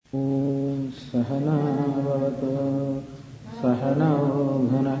सहना भवतु सहनौ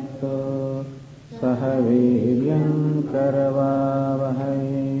भुनक्तु सह वीर्यं करवावहै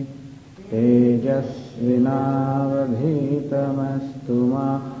तेजस्विनावधीतमस्तु मा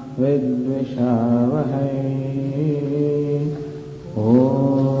विद्विषावहै। ॐ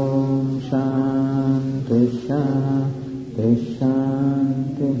शान्ति शान्ति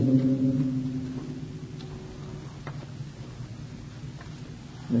शान्तिः।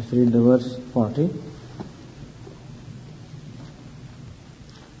 Let's read the verse 40.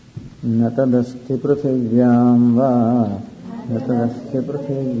 न तदस्ति पृथिव्यां वा न तदस्ति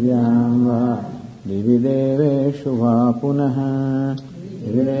पृथिव्यां वा दिवि देवेषु वा पुनः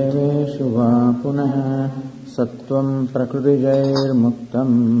दिवि देवेषु वा पुनः सत्त्वं प्रकृतिजैर्मुक्तं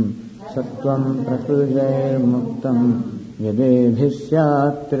सत्त्वं प्रकृतिजैर्मुक्तं यदेभिः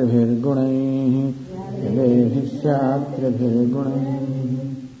स्यात् त्रिभिर्गुणैः यदेभिः स्यात् त्रिभिर्गुणैः।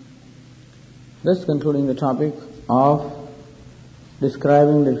 Thus concluding the topic of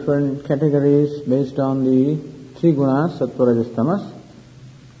describing different categories based on the three gunas, sattva, rajas, tamas,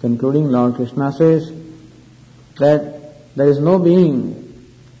 concluding Lord Krishna says that there is no being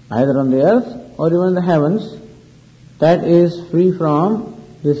either on the earth or even in the heavens that is free from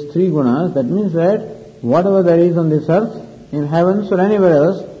these three gunas. That means that whatever there is on this earth, in heavens or anywhere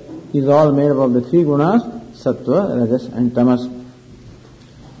else, is all made up of the three gunas, sattva, rajas and tamas.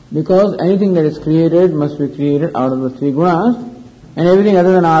 Because anything that is created must be created out of the three gunas, and everything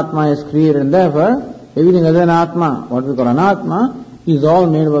other than Atma is created, and therefore everything other than Atma, what we call Anatma, is all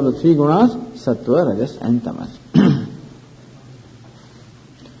made up of the three gunas, sattva, rajas and tamas.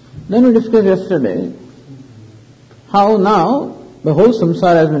 Then we discussed yesterday how now the whole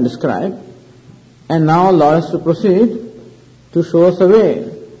samsara has been described, and now Lord has to proceed to show us a way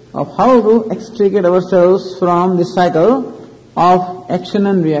of how to extricate ourselves from this cycle of action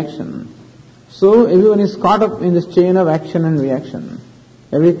and reaction. So everyone is caught up in this chain of action and reaction.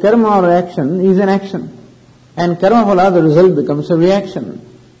 Every karma or action is an action, and karma phala, the result, becomes a reaction,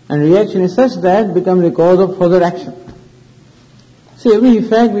 and reaction is such that it becomes the cause of further action. So every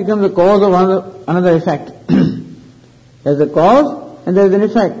effect becomes the cause of another effect. There is a cause and there is an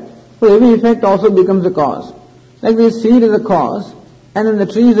effect. So every effect also becomes the cause. Like the seed is the cause, and then the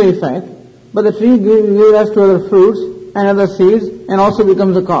tree is the effect, but the tree gives rise to other fruits and other seeds and also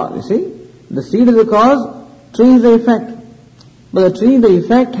becomes the cause. You see? The seed is the cause, tree is the effect. But the tree, the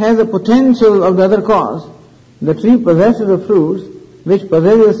effect, has the potential of the other cause. The tree possesses the fruits which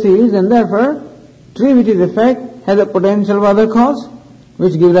possess the seeds, and therefore tree which is effect has a potential of other cause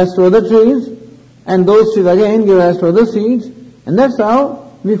which gives rise to other trees, and those trees again give rise to other seeds, and that's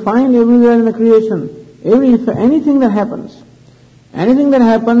how we find everywhere in the creation. Anything that happens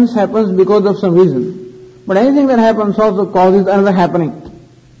happens because of some reason. But anything that happens also causes another happening.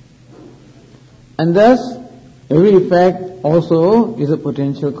 And thus, every effect also is a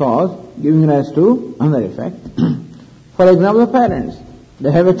potential cause giving rise to another effect. For example, the parents,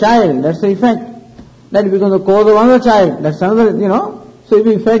 they have a child, that's the effect. That becomes the cause of another child, that's another, So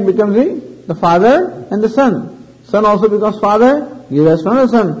every effect becomes the father and the son. Son also becomes father, gives rise to another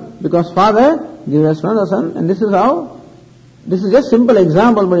son. Because father gives rise to another son. And this is just simple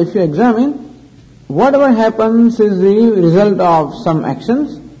example, but if you examine, whatever happens is the result of some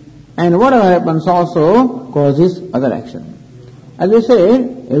actions, and whatever happens also causes other action. As we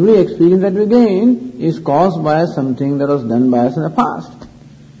said, every experience that we gain is caused by something that was done by us in the past.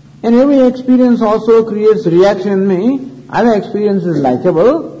 And every experience also creates reaction in me. Either experience is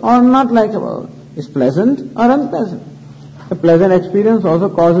likable or not likable, is pleasant or unpleasant. The pleasant experience also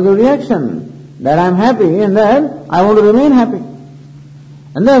causes a reaction, that I am happy and that I want to remain happy.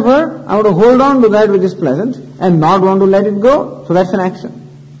 And therefore, I want to hold on to that which is pleasant and not want to let it go. So that's an action.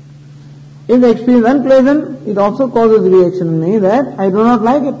 If the experience is unpleasant, it also causes reaction in me that I do not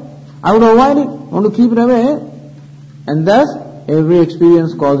like it. I want to avoid it, I want to keep it away. And thus, every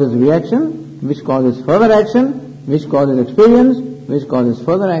experience causes reaction, which causes further action, which causes experience, which causes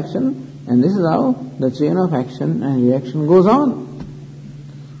further action. And this is how the chain of action and reaction goes on.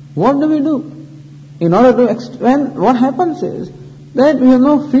 What do we do? In order to explain, what happens is that we have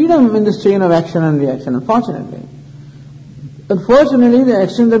no freedom in this chain of action and reaction, unfortunately. Unfortunately, the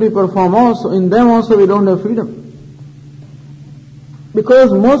actions that we perform also, in them also we don't have freedom.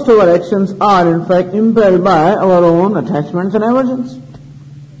 Because most of our actions are in fact impelled by our own attachments and aversions.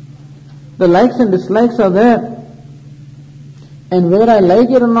 The likes and dislikes are there. And whether I like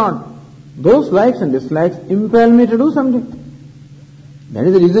it or not, those likes and dislikes impel me to do something. That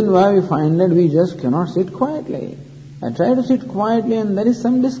is the reason why we find that we just cannot sit quietly. I try to sit quietly and there is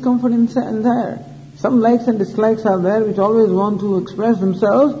some discomfort inside and there. Some likes and dislikes are there which always want to express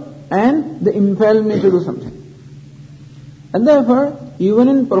themselves and they impel me to do something. And therefore, even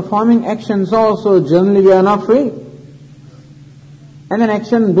in performing actions also, generally we are not free. And an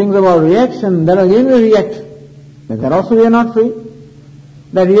action brings about reaction, then again we react. But there also we are not free.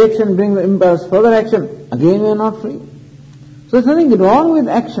 That reaction brings the impulse, further action, again we are not free. So there's nothing wrong with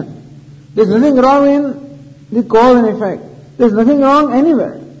action. There's nothing wrong in the cause and effect. There's nothing wrong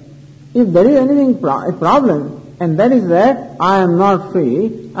anywhere. If there is anything a problem, and that is that I am not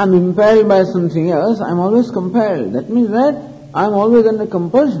free, I am impelled by something else, I am always compelled. That means that I am always under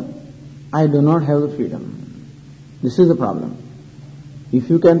compulsion. I do not have the freedom. This is the problem. If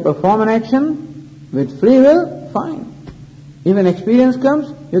you can perform an action with free will, fine. If an experience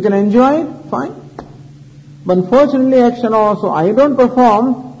comes, you can enjoy it, fine. But unfortunately, action also, I don't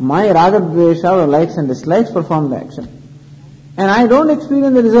perform, my raga dvesha or likes and dislikes perform the action. And I don't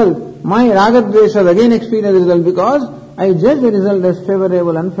experience the result. My raga dvesha again experience the result because I judge the result as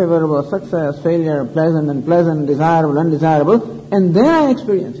favorable, unfavorable, success, failure, pleasant, unpleasant, desirable, undesirable, and then I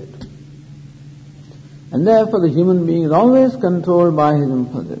experience it. And therefore the human being is always controlled by his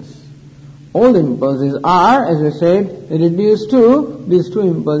impulses. All the impulses are, as we said, reduced to these two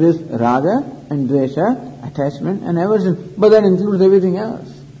impulses, raga and dvesha, attachment and aversion. But that includes everything else.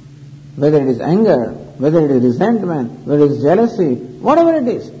 Whether it is anger, whether it is resentment, whether it is jealousy, whatever it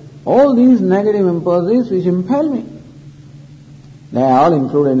is. All these negative impulses which impel me, they are all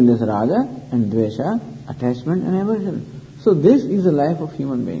included in this raga and dvesha, attachment and aversion. So this is the life of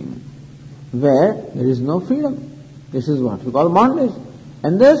human being, where there is no freedom. This is what we call bondage.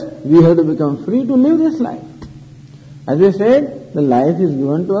 And thus, we have to become free to live this life. As we said, the life is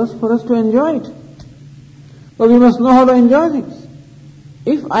given to us for us to enjoy it. But we must know how to enjoy things.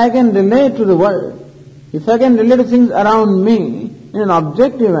 If I can relate to the world, if I can relate to things around me in an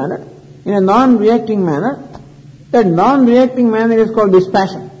objective manner, in a non-reacting manner, that non-reacting manner is called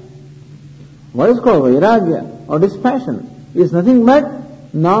dispassion. What is called vairagya or dispassion is nothing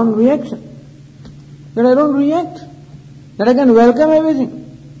but non-reaction. That I don't react. That I can welcome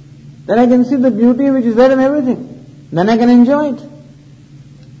everything. That I can see the beauty which is there in everything. Then I can enjoy it.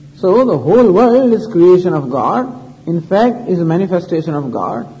 So the whole world is creation of God. In fact, is a manifestation of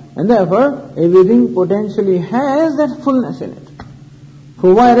God. And therefore, everything potentially has that fullness in it.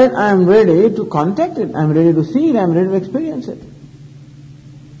 Provided I am ready to contact it, I am ready to see it, I am ready to experience it.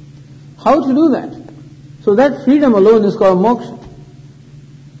 How to do that? So that freedom alone is called moksha.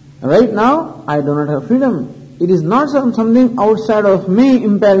 Right now, I do not have freedom. It is not something outside of me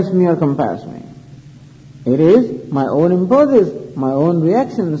impels me or compels me. It is my own impulses, my own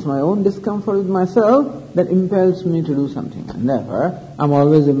reactions, my own discomfort with myself that impels me to do something. And therefore, I am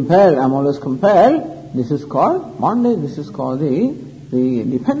always impelled, I am always compelled. This is called bondage, this is called the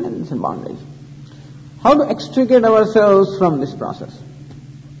dependence and bondage. How to extricate ourselves from this process?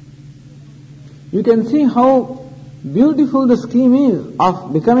 You can see how beautiful the scheme is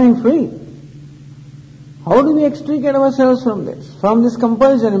of becoming free. How do we extricate ourselves from this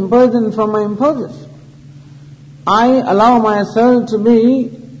compulsion, impulsion from my impulses? I allow myself to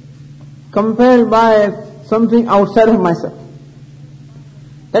be compelled by something outside of myself.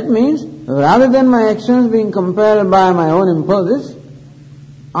 That means, rather than my actions being compelled by my own impulses,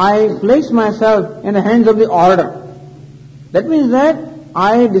 I place myself in the hands of the order. That means that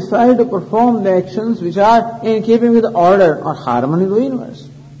I decide to perform the actions which are in keeping with the order or harmony of the universe.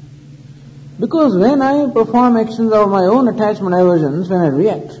 Because when I perform actions of my own attachment aversions, when I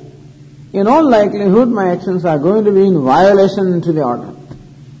react, in all likelihood my actions are going to be in violation to the order.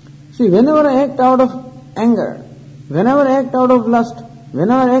 See, whenever I act out of anger, whenever I act out of lust,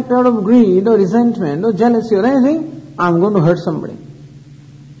 whenever I act out of greed or resentment or jealousy or anything, I'm going to hurt somebody.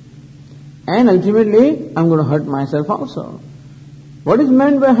 And ultimately, I'm going to hurt myself also. What is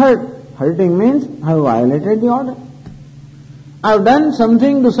meant by hurt? Hurting means I have violated the order. I have done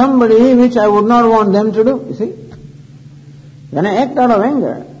something to somebody which I would not want them to do, you see. When I act out of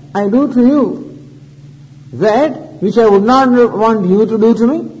anger, I do to you that which I would not want you to do to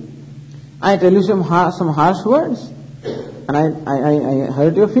me. I tell you some harsh words and I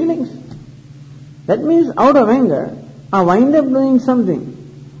hurt your feelings. That means out of anger, I wind up doing something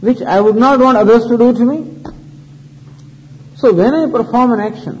which I would not want others to do to me. So when I perform an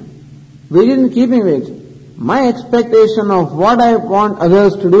action, within keeping with my expectation of what I want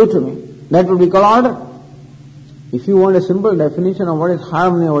others to do to me, that would be called order. If you want a simple definition of what is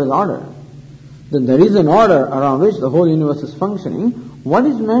harmony or what is order, then there is an order around which the whole universe is functioning. What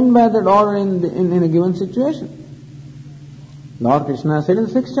is meant by that order in a given situation? Lord Krishna said in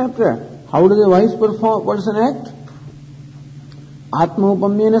the 6th chapter, how does a wise person act?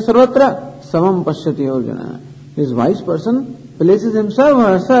 Atmaupamyena sarvatra samam pashyati Arjuna. This wise person places himself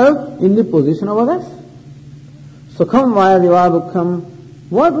or herself in the position of others. Sukham vaya diva dukkham.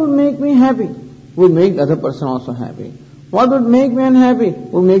 What would make me happy would make the other person also happy. What would make me unhappy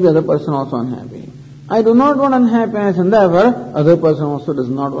would make the other person also unhappy. I do not want unhappiness and therefore other person also does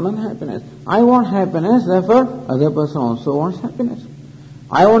not want unhappiness. I want happiness, therefore other person also wants happiness.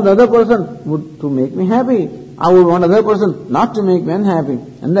 I want the other person to make me happy. I would want the other person not to make me unhappy.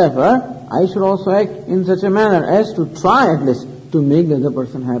 And therefore I should also act in such a manner as to try at least to make the other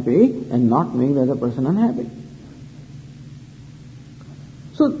person happy and not make the other person unhappy.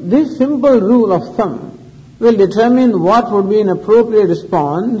 So this simple rule of thumb will determine what would be an appropriate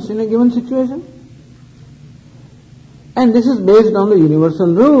response in a given situation. And this is based on the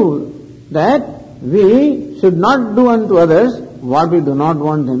universal rule that we should not do unto others what we do not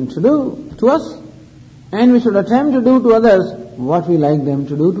want them to do to us. And we should attempt to do to others what we like them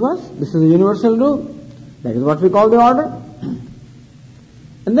to do to us. This is a universal rule. That is what we call the order.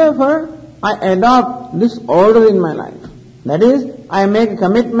 And therefore, I adopt this order in my life. That is, I make a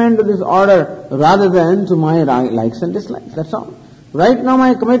commitment to this order rather than to my likes and dislikes. That's all. Right now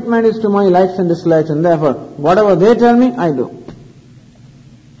my commitment is to my likes and dislikes, and therefore whatever they tell me, I do.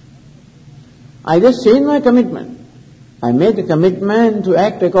 I just change my commitment. I make a commitment to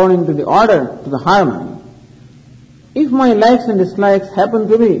act according to the order, to the harmony. If my likes and dislikes happen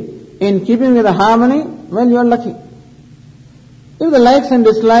to be in keeping with the harmony, well, you are lucky. If the likes and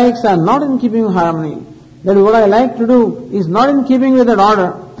dislikes are not in keeping with harmony, then what I like to do is not in keeping with that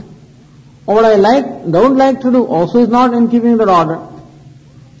order, or what I don't like to do also is not in keeping with that order,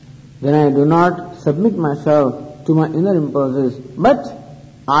 then I do not submit myself to my inner impulses, but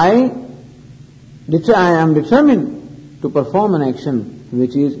I am determined to perform an action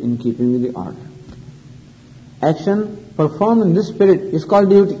which is in keeping with the order. Action performed in this spirit is called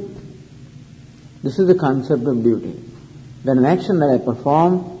duty. This is the concept of duty. That an action that I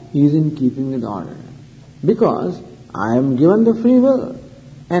perform is in keeping with order. Because I am given the free will.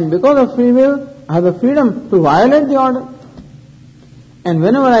 And because of free will, I have the freedom to violate the order. And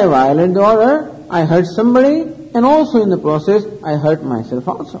whenever I violate the order, I hurt somebody, and also in the process, I hurt myself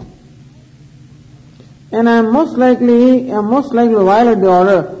also. And I am most likely to violate the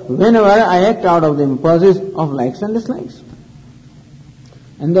order whenever I act out of the impulses of likes and dislikes.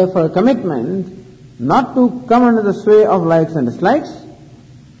 And therefore, commitment not to come under the sway of likes and dislikes,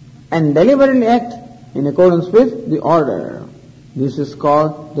 and deliberately act in accordance with the order. This is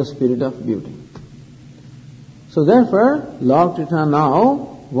called the spirit of duty. So therefore, Lord Krishna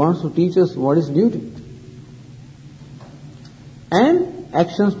now wants to teach us what is duty. And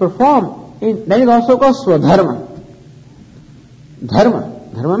actions performed, that is also called swadharma.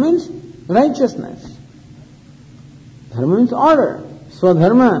 Dharma means righteousness. Dharma means order.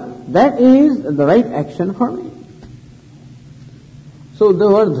 Swadharma, that is the right action for me. So the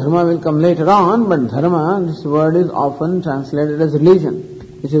word dharma will come later on, but dharma, this word is often translated as religion,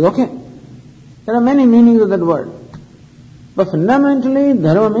 which is okay. There are many meanings of that word. But fundamentally,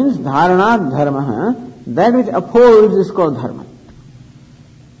 dharma means dharana dharma, that which upholds is called dharma.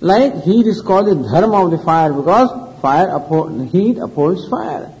 Like heat is called the dharma of the fire because heat upholds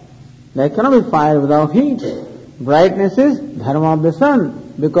fire. There cannot be fire without heat. Brightness is dharma of the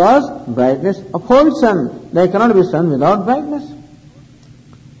sun because brightness upholds sun. There cannot be sun without brightness.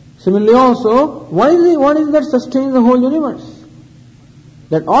 Similarly also, what is that sustains the whole universe?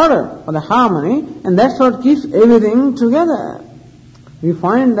 That order or the harmony, and that's what keeps everything together. We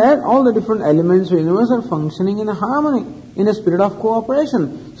find that all the different elements of the universe are functioning in a harmony, in a spirit of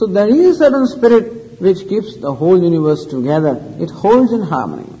cooperation. So there is a certain spirit which keeps the whole universe together. It holds in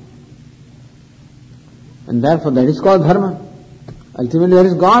harmony. And therefore that is called dharma. Ultimately there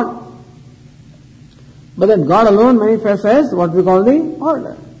is God. But that God alone manifests as what we call the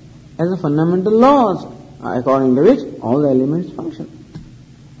order, as the fundamental laws according to which all the elements function.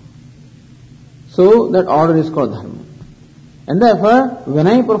 So that order is called dharma. And therefore, when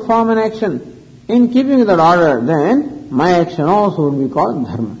I perform an action in keeping with that order, then my action also would be called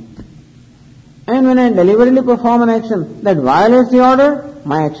dharma. And when I deliberately perform an action that violates the order,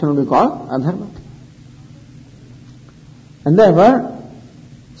 my action will be called adharma. And therefore,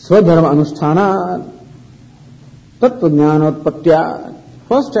 swadharma anusthana tattva-jnanotpatya.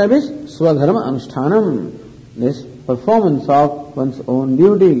 First step is swadharma anusthanam, this performance of one's own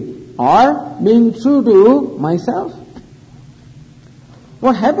duty, or being true to myself.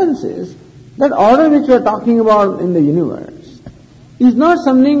 What happens is, that order which we are talking about in the universe is not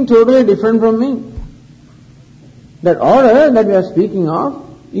something totally different from me. That order that we are speaking of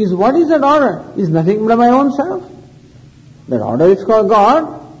is, what is that order? Is nothing but my own self. That order is called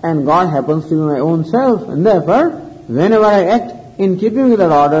God, and God happens to be my own self, and therefore, whenever I act in keeping with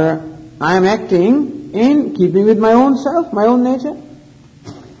that order, I am acting in keeping with my own self, my own nature.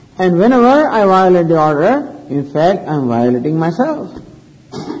 And whenever I violate the order, in fact, I am violating myself.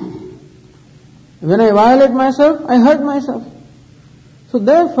 When I violate myself, I hurt myself. So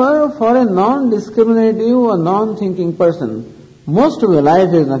therefore, for a non-discriminative or non-thinking person, most of the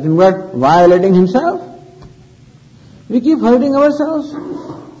life is nothing but violating himself. We keep hurting ourselves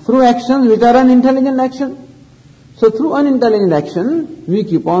through actions which are unintelligent action. So through unintelligent action, we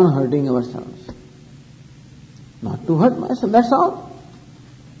keep on hurting ourselves. Not to hurt myself, that's all.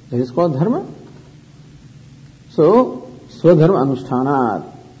 That is called dharma. So, swadharma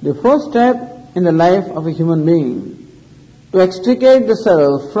anushthanat. The first step in the life of a human being to extricate the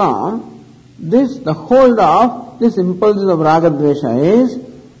self from this, the hold of this impulses of raga dvesha is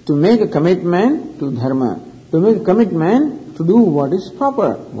to make a commitment to dharma, to make a commitment to do what is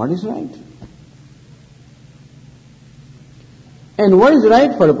proper, what is right. And what is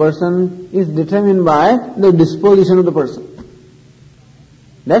right for a person is determined by the disposition of the person.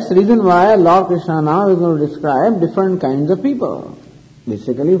 That's the reason why Lord Krishna now is going to describe different kinds of people.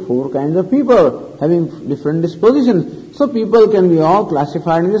 Basically 4 kinds of people having different dispositions. So people can be all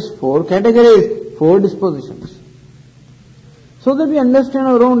classified in these 4 categories, 4 dispositions. So that we understand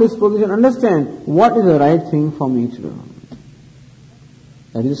our own disposition, understand what is the right thing for me to do.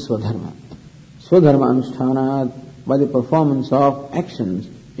 That is swadharma. Swadharma anushthanat, by the performance of actions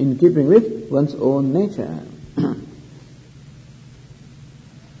in keeping with one's own nature.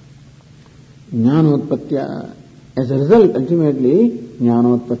 Jnanotpatya. As a result, ultimately,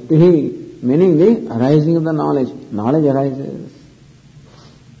 jnanotpatti, meaning the arising of the knowledge. Knowledge arises.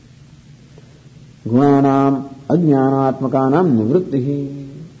 Gunanam ajnanatmakanam nivrittihi.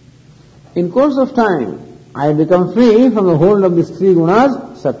 In course of time, I become free from the hold of these 3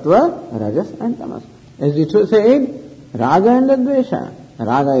 gunas, sattva, rajas and tamas. As we said, raga and dvesha.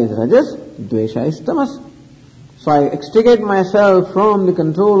 Raga is rajas, dvesha is tamas. So I extricate myself from the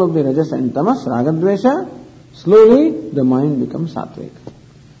control of the rajas and tamas, raga dvesha. Slowly the mind becomes sattvic.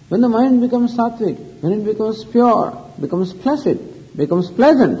 When the mind becomes sattvic, when it becomes pure, becomes placid, becomes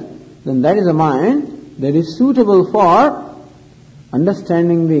pleasant, then that is a mind that is suitable for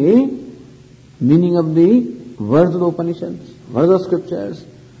understanding the meaning of the words of the Upanishads, words of scriptures.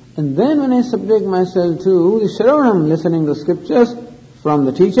 And then when I subject myself to the Shravanam, listening to scriptures from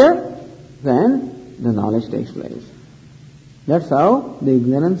the teacher, then the knowledge takes place. That's how the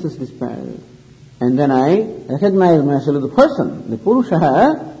ignorance is dispelled. And then I recognize myself as the person, the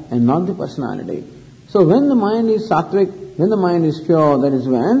Purusha, and not the personality. So when the mind is sattvic, when the mind is pure, that is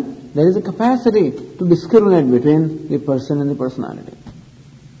when there is a capacity to discriminate between the person and the personality.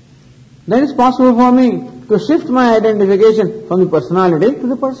 That is possible for me to shift my identification from the personality to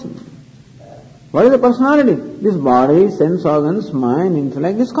the person. What is the personality? This body, sense organs, mind,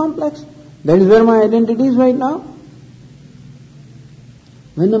 intellect, this complex. That is where my identity is right now.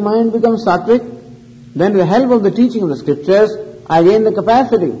 When the mind becomes sattvic, then with the help of the teaching of the scriptures, I gain the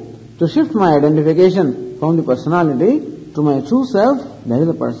capacity to shift my identification from the personality to my true self, that is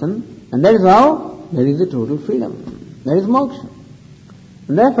the person, and that is how there is a total freedom. That is moksha.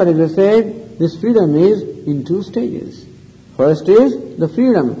 And therefore, as I said, this freedom is in 2 stages. First is the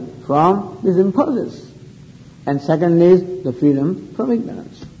freedom from these impulses, and second is the freedom from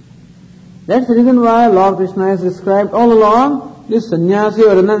ignorance. That's the reason why Lord Krishna has described all along this sannyasi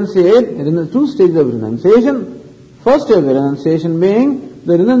or renunciate in the 2 stages of renunciation. First stage of renunciation being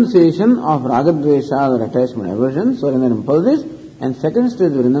the renunciation of ragadvesha or attachment aversions or inner impulses, and second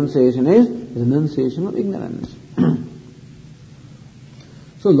stage of renunciation is renunciation of ignorance.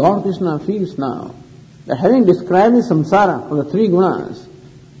 So Lord Krishna feels now that having described the samsara of the 3 gunas,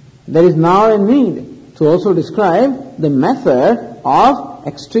 there is now a need to also describe the method of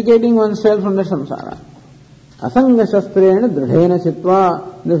extricating oneself from the samsara. Asanga shastrena dridhena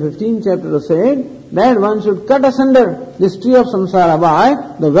chitva, the 15th chapter said that one should cut asunder this tree of samsara by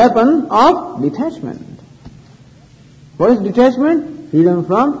the weapon of detachment. What is detachment? Freedom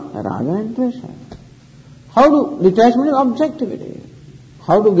from raga and dvesha. How to detachment is objectivity.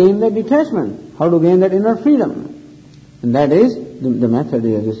 How to gain that detachment? How to gain that inner freedom? And that is the method,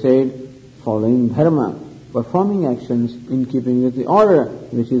 as I said, following dharma, performing actions in keeping with the order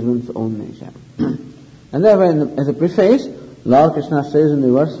which is one's own nature. And therefore, as a preface, Lord Krishna says in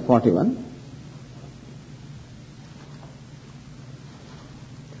the verse 41,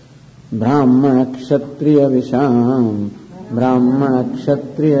 Brahmana kshatriya visham, Brahmana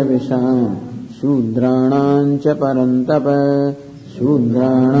kshatriya visham, Shudranancha parantapa,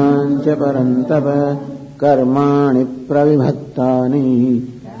 Shudranancha parantapa, कर्माणि प्रविभक्तानि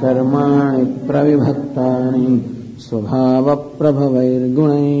स्वभाव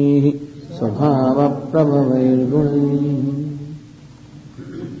प्रभवैर्गुणैः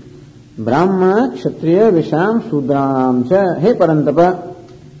ब्राह्मण क्षत्रिय विषाम शूद्राणाम च हे परंतप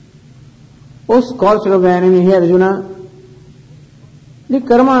O scorcher of the enemy here Arjuna, the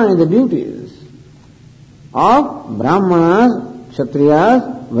karma, the duties of brahmanas,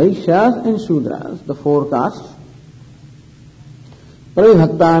 kshatriyas, vaishyas and shudras, the four castes,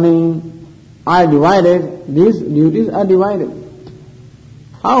 pravibhaktani are divided, these duties are divided.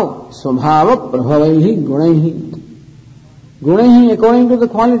 How? Swabhava prabhavaihi gunaihi. Gunaihi according to the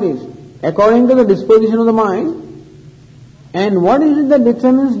qualities, according to the disposition of the mind. And what is it that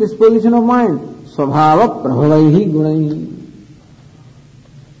determines disposition of mind? Swabhava prabhavaihi gunaihi.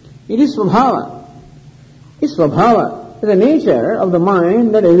 It is swabhava. It's swabhava, the nature of the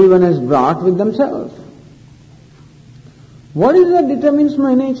mind that everyone has brought with themselves. What is it that determines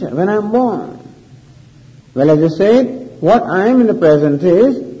my nature when I am born? Well, as I said, what I am in the present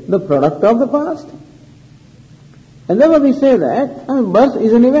is the product of the past. And therefore we say that birth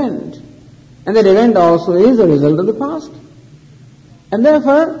is an event. And that event also is a result of the past. And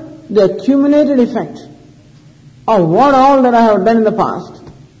therefore, the accumulated effect of what all that I have done in the past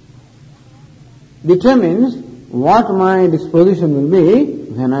determines what my disposition will be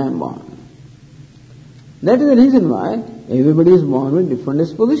when I am born. That is the reason why everybody is born with different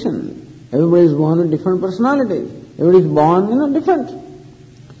disposition. Everybody is born with different personalities. Everybody is born, different.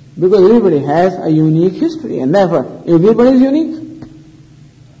 Because everybody has a unique history and therefore everybody is unique.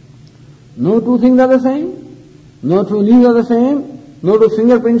 No two things are the same. No two leaves are the same. No two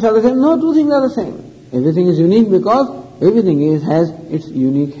fingerprints are the same. No two things are the same. Everything is unique because everything has its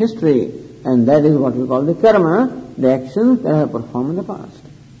unique history. And that is what we call the karma, the actions that I have performed in the past.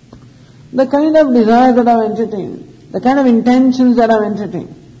 The kind of desires that I have entertained, the kind of intentions that I have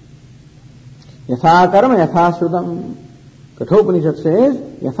entertained. Yatha karma, yatha shrudam. Kathopanishad says,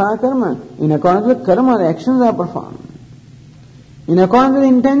 yatha karma. In accordance with karma, the actions are performed. In accordance with the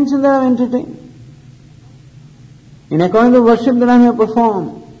intentions that I have entertained. In accordance with the worship that I may have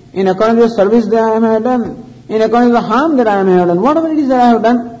performed, in accordance with the service that I may have done, in accordance with the harm that I may have done, whatever it is that I have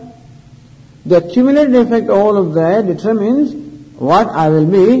done, the accumulated effect of all of that determines what I will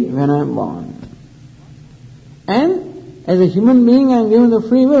be when I am born. And as a human being I am given the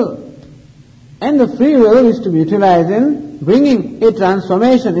free will. And the free will is to be utilized in bringing a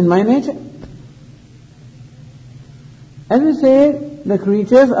transformation in my nature. As we say, the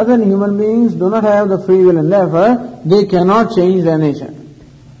creatures other than human beings do not have the free will and therefore they cannot change their nature.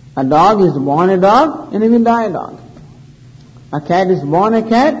 A dog is born a dog and he will die a dog. A cat is born a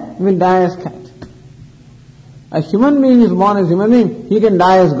cat, will die as cat. A human being is born as human being, he can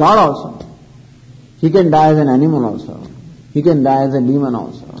die as God also. He can die as an animal also. He can die as a demon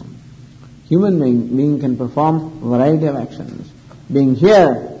also. Human being can perform a variety of actions. Being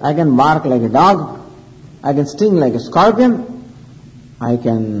here, I can bark like a dog. I can sting like a scorpion. I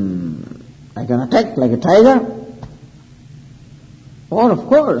can attack like a tiger. Or of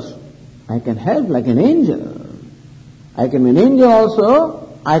course, I can help like an angel. I can be an angel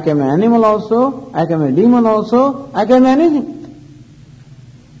also, I can be an animal also, I can be a demon also, I can be anything.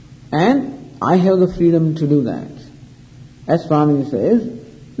 And I have the freedom to do that. As Swami says,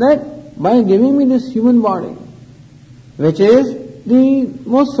 that by giving me this human body, which is the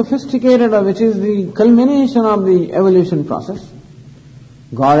most sophisticated or which is the culmination of the evolution process,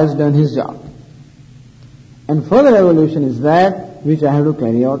 God has done His job. And further evolution is that which I have to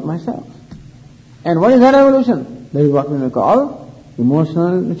carry out myself. And what is that evolution? That is what we may call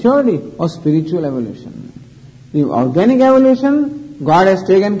emotional maturity or spiritual evolution. The organic evolution God has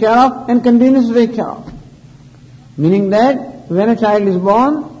taken care of and continues to take care of. Meaning that when a child is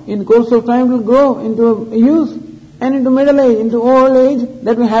born, in course of time it will grow into a youth and into middle age, into old age.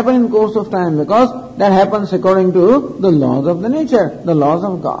 That will happen in course of time because that happens according to the laws of the nature, the laws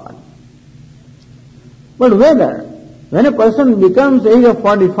of God. But whether when a person becomes the age of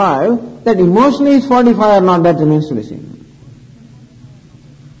 45, that emotionally is 45 or not, that remains to be seen.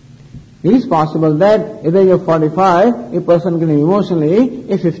 It is possible that at the age of 45, a person can be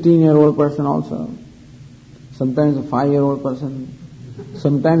emotionally a 15-year-old person also. Sometimes a 5-year-old person.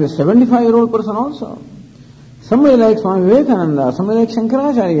 Sometimes a 75-year-old person also. Somebody like Swami Vivekananda, somebody like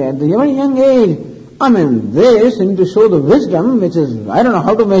Shankaracharya, at the very young age, they seem to show the wisdom which is, I don't know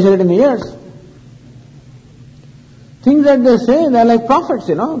how to measure it in years. Things that they say, they are like prophets,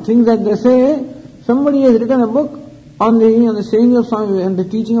 Things that they say, somebody has written a book on the saying of Swami and the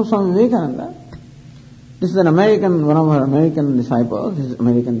teaching of Swami Vivekananda. This is one of her American disciples, this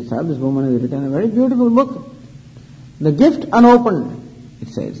woman has written a very beautiful book. The gift unopened, it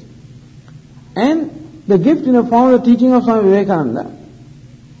says. And the gift in the form of the teaching of Swami Vivekananda.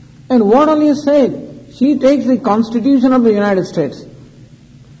 And what all is said, she takes the Constitution of the United States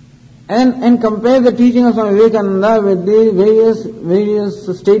and compares the teaching of Swami Vivekananda with the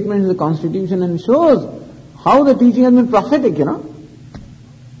various statements of the Constitution and shows how the teaching has been prophetic,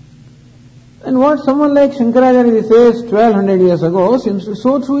 And what someone like Shankaracharya says 1200 years ago seems to be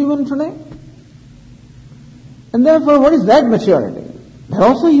so true even today. And therefore, what is that maturity? That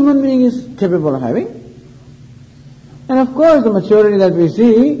also a human being is capable of having. And of course, the maturity that we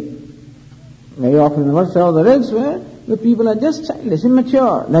see very often in ourselves or elsewhere, the people are just childish,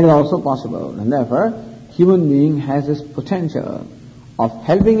 immature. That is also possible. And therefore, human being has this potential of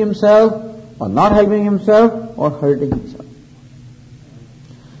helping himself or not helping himself or hurting himself.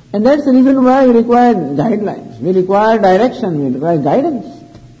 And that's the reason why we require guidelines, we require direction, we require guidance.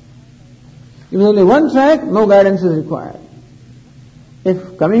 If there's only one track, no guidance is required.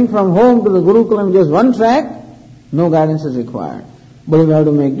 If coming from home to the Gurukulam just one track, no guidance is required. But if you have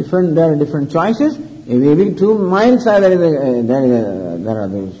to make there are different choices. If every 2 miles there are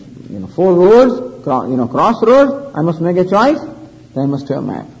these 4 roads, crossroads, I must make a choice, then I must have a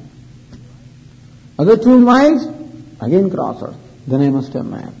map. Other 2 miles, again crossroads, then I must have a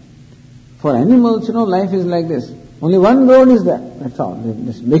map. For animals, life is like this. Only one road is there, that's all. They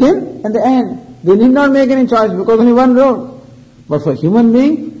begin and they end. They need not make any choice because only one road. But for human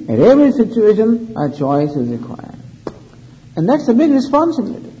being, at every situation, a choice is required. And that's a big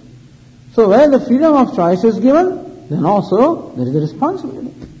responsibility. So where the freedom of choice is given, then also there is a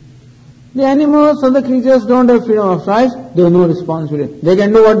responsibility. The animals or the creatures don't have freedom of choice, they have no responsibility. They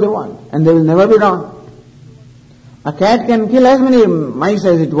can do what they want and they will never be wrong. A cat can kill as many mice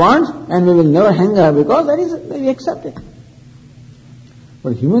as it wants and we will never hang her because we accept it.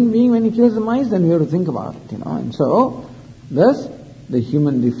 But a human being, when he kills the mice, then we have to think about it, And so, thus, the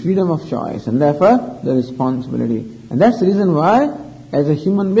freedom of choice and therefore the responsibility. And that's the reason why, as a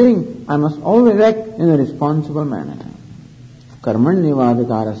human being, I must always act in a responsible manner.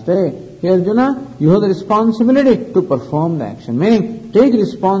 Karmanyavadikaraste. Here, Arjuna, you have the responsibility to perform the action. Meaning, take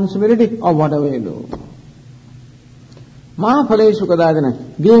responsibility of whatever you do. Mahaphaleshu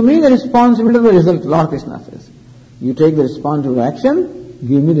kadajana. Give me the responsibility of the result, Lord Krishna says. You take the responsibility of action,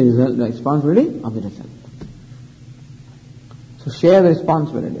 give me the responsibility of the result. So share the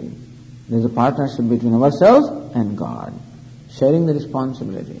responsibility. There is a partnership between ourselves and God. Sharing the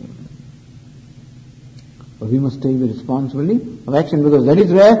responsibility. But we must take the responsibility of action because that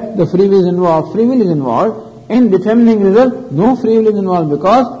is where the free will is involved. Free will is involved. In determining result, no free will is involved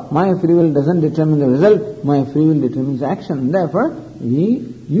because my free will doesn't determine the result, my free will determines the action. Therefore, we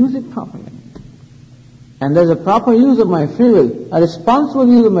use it properly. And there's a proper use of my free will, a responsible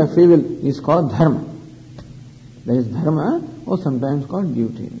use of my free will is called dharma. That is dharma, or sometimes called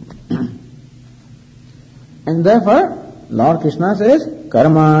duty. And therefore, Lord Krishna says,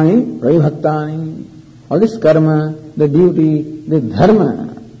 karmani prayibhaktani. All this karma, the duty, the dharma.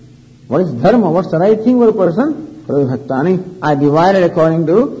 What is dharma? What's the right thing for a person? Prayibhaktani. I divided according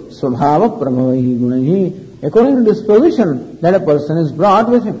to svabhava prabhavahi gunahi. According to disposition that a person is brought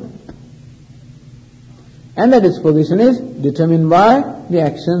with him. And that disposition is determined by the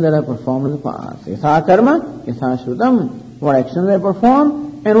actions that are performed in the past. Yatha karma, yatha shrutam. What actions I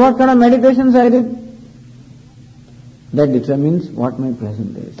perform and what kind of meditations I did. That determines what my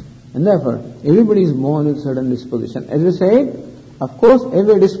present is. And therefore, everybody is born with certain disposition. As we said, of course,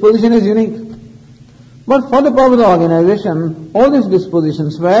 every disposition is unique. But for the purpose of organization, all these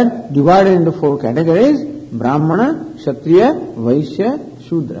dispositions were divided into 4 categories: Brahmana, Kshatriya, Vaishya,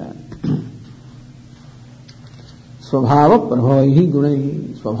 Shudra. Svabhava prabhavahi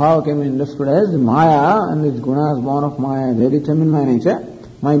gunahi. Svabhava can be understood as Maya, and its gunas born of Maya. They determine my nature,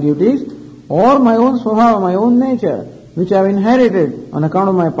 my duties, or my own svabhava, my own nature, which I have inherited on account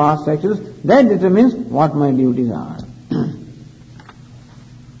of my past actions. That determines what my duties are.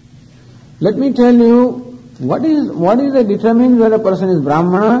 Let me tell you what is that determines whether a person is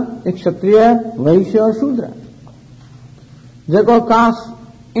Brahmana, a Kshatriya, Vaishya or Shudra. They are called castes.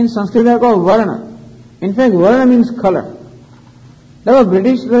 In Sanskrit they are called Varna. In fact, Varna means color. The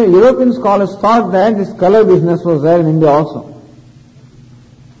European scholars thought that this color business was there in India also.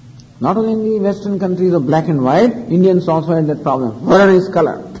 Not only in the Western countries of black and white, Indians also had that problem. Varna is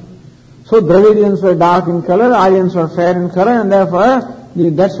color. So Dravidians were dark in color, Aryans were fair in color, and therefore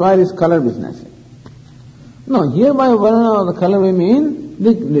that's why this color business. No, here by Varna or the color we mean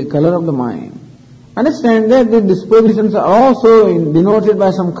the color of the mind. Understand that the dispositions are also denoted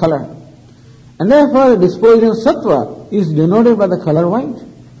by some color. And therefore the disposition of sattva is denoted by the color white.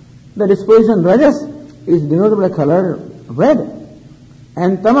 The disposition of rajas is denoted by the color red.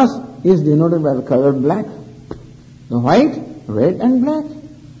 And tamas is denoted by the color black. The white, red and black.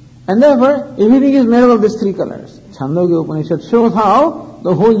 And therefore everything is made up of these three colors. Chandogya Upanishad shows how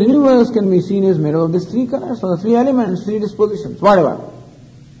the whole universe can be seen as made up of these three colors, or the three elements, three dispositions, whatever.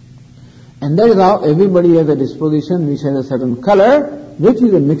 And that is how everybody has a disposition which has a certain color, which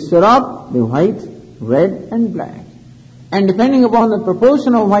is a mixture of the white, red and black. And depending upon the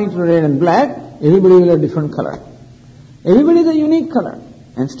proportion of white, red and black, everybody will have a different color. Everybody is a unique color.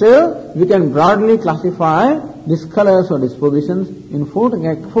 And still, we can broadly classify these colors or dispositions in four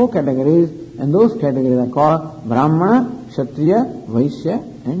categories, and those categories are called Brahmana, Kshatriya,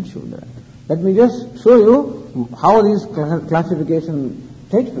 Vaishya and Shudra. Let me just show you how this classification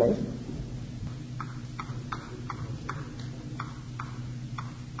takes place.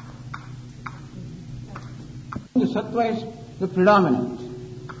 The sattva is the predominant.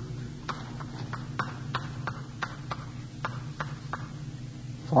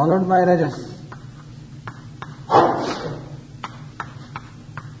 Followed by rajas.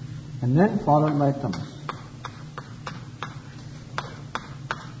 And then followed by tamas.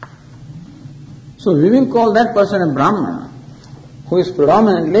 So we will call that person a Brahmana, who is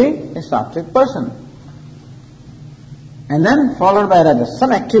predominantly a sattvic person. And then followed by rajas.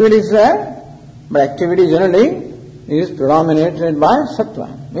 Some activity is there, but activity generally is predominated by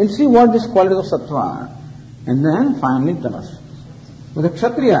sattva. We'll see what these qualities of sattva are. And then finally tamas. With the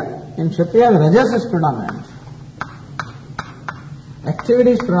Kshatriya, in Kshatriya rajas is predominant.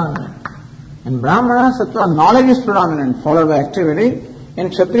 Activity is predominant. In Brahmana, sattva, knowledge is predominant, followed by activity. In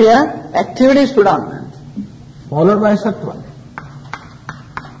Kshatriya, activity is predominant, followed by sattva.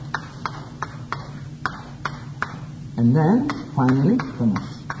 And then finally tamas.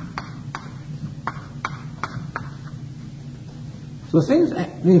 So since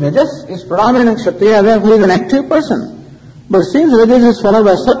the rajas is predominant in Kshatriya, therefore he is an active person. But since rajas is followed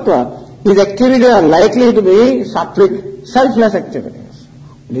by sattva, his activities are likely to be sattvic, selfless activities.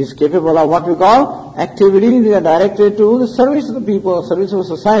 He is capable of what we call activities that are directed to the service of the people, service of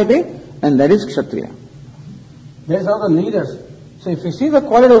society, and that is Kshatriya. These are the leaders. So if we see the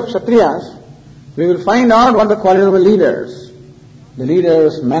quality of Kshatriyas, we will find out what the quality of the leaders. The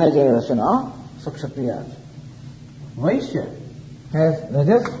leaders, managers, so Kshatriyas. Vaishya has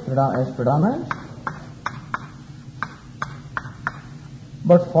rajas as predominant,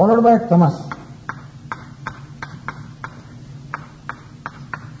 but followed by tamas.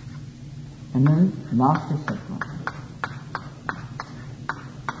 And then last is sattva.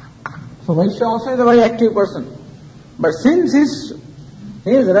 So Vaishya also is a very active person. But since his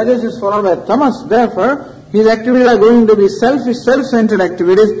rajas is followed by tamas, therefore his activities are going to be selfish, self-centered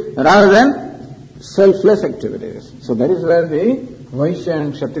activities rather than selfless activities. So that is where the Vaishya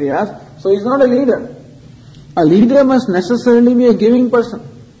and Kshatriyas. So he is not a leader. A leader must necessarily be a giving person.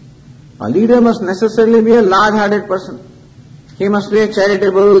 A leader must necessarily be a large-hearted person. He must be a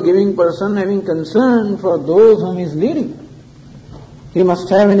charitable, giving person having concern for those whom he is leading. He must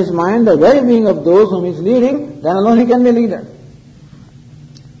have in his mind the well-being of those whom he is leading, then alone he can be a leader.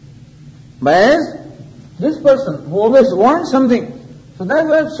 Whereas this person who always wants something, so that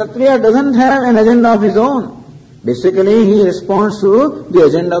way Kshatriya doesn't have an agenda of his own. Basically he responds to the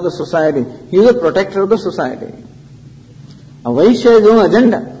agenda of the society. He is a protector of the society. A Vaishya has his own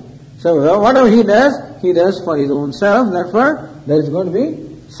agenda. So whatever he does for his own self, therefore there is going to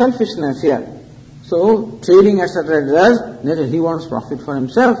be selfishness here. So trading etc. does, that he wants profit for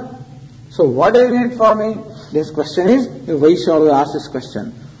himself. So what is in it for me? This question is, the Vaishya always asks this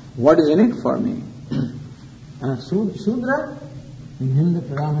question. What is in it for me? Shudra, in him the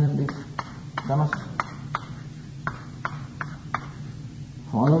predominant is tamas,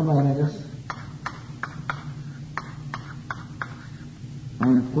 followed by rajas,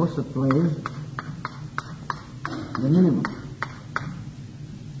 and of course sattva is the minimum.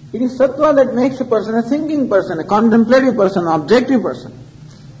 It is sattva that makes a person a thinking person, a contemplative person, an objective person.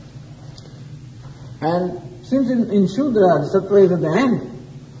 And since in Shudra, the sattva is at the end,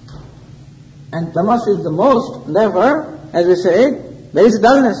 and tamas is the most, therefore, as we say, there is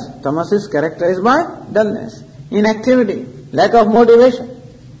dullness. Tamas is characterized by dullness, inactivity, lack of motivation.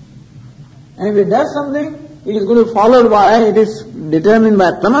 And if he does something, it is going to be followed by, it is determined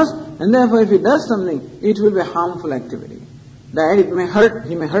by tamas, and therefore if he does something, it will be a harmful activity. That it may hurt,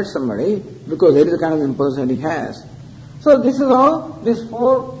 he may hurt somebody, because there is a kind of impulse that he has. So this is all, these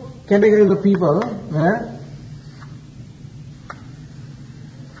four categories of people where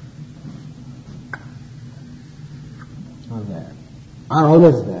are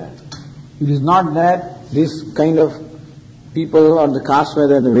always there. It is not that this kind of people or the caste were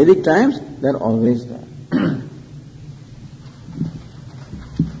there in the Vedic times, they are always there.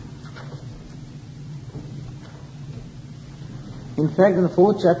 In fact, in the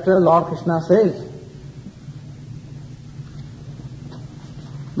 4th chapter, Lord Krishna says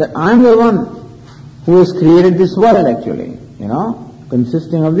that I am the one who has created this world actually,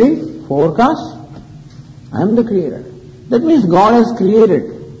 consisting of the 4 castes. I am the creator. That means God has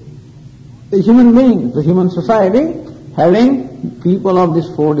created the human beings, the human society, having people of this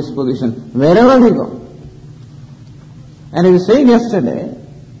 4 disposition, wherever they go. And as I said yesterday,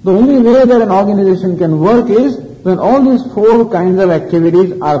 the only way that an organization can work is when all these 4 kinds of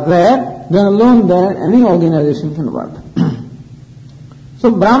activities are there, then alone there any organization can work.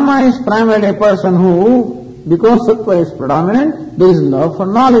 So Brahma is primarily a person who, because Sattva is predominant, there is love for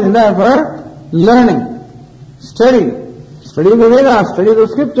knowledge, and therefore learning, study the Vedas, study the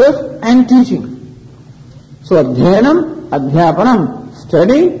scriptures, and teaching. So Adhyanam, Adhyapanam,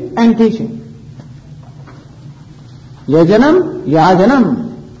 study and teaching. Yajanam,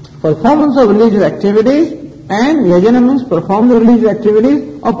 Yajanam, performance of religious activities, and Yajanam means perform the religious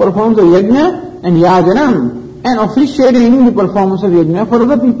activities or perform the Yajna, and Yajanam, and officiating the performance of Yajna for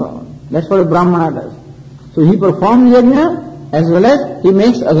other people. That's what a Brahmana does. So he performs Yajna as well as he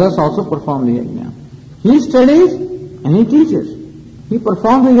makes others also perform the Yajna. He studies and he teaches. He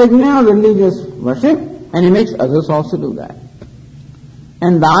performs the Yajna of religious worship and he makes others also do that.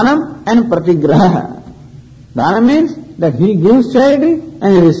 And Dhanam and Pratigraha. Dhanam means that he gives charity and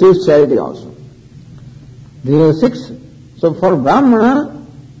he receives charity also. These are 6. So for Brahmana,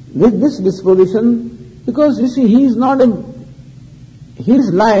 with this disposition, because you see, he is not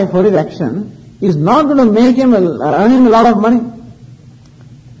his life or his action is not going to make him earn him a lot of money.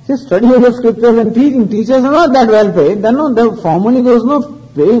 See, study of the scriptures and teaching. Teachers are not that well paid. Then formally there is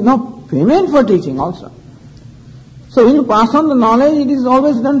no payment for teaching also. So when you pass on the knowledge, it is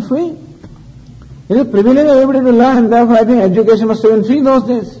always done free. It is a privilege of everybody to learn, and therefore I think education must have been free those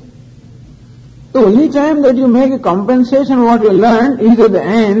days. The only time that you make a compensation for what you learned is at the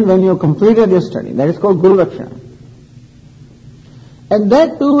end when you have completed your study. That is called Guru Rakshana. And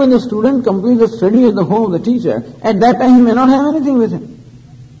that too, when the student completes the study at the home of the teacher, at that time he may not have anything with him.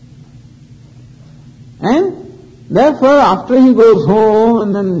 And therefore, after he goes home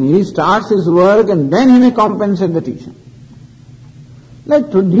and then he starts his work and then he may compensate the teacher. Like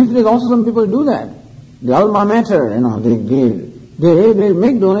these days also some people do that. The alma mater, they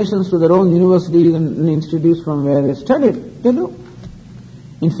make donations to their own universities and institutes from where they studied. They do.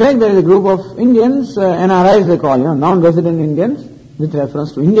 In fact, there is a group of Indians, NRIs they call, non-resident Indians, with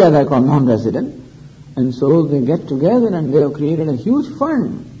reference to India they call non-resident. And so they get together and they have created a huge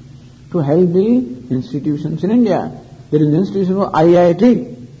fund to help the institutions in India. There is an institution called IIT,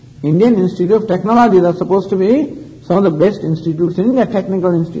 Indian Institute of Technology. That's supposed to be some of the best institutes in India,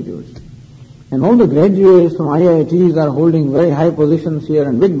 technical institutes. And all the graduates from IITs are holding very high positions here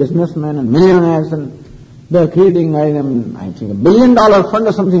and big businessmen and millionaires, and they are creating, I think, $1 billion fund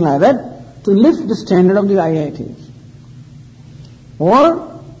or something like that to lift the standard of the IITs.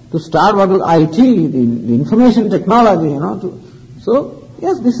 Or to start what is IT, the information technology, So,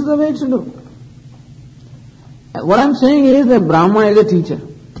 yes, this is the way it should do. What I'm saying is that Brahma is a teacher.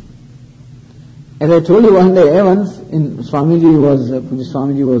 As I told you one day, once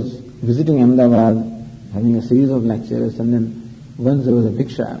Swamiji was visiting Ahmedabad, having a series of lectures, and then once there was a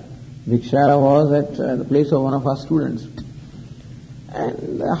Bhikshara. Bhikshara was at the place of one of our students.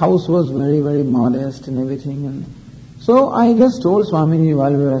 And the house was very, very modest and everything. And so I just told Swamiji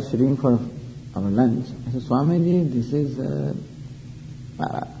while we were sitting for our lunch, I said, Swamiji, this is,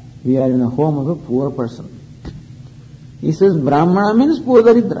 we are in a home of a poor person. He says, Brahmana means poor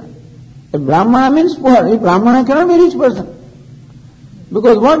daridra. A Brahmana means poor. A Brahmana cannot be a rich person.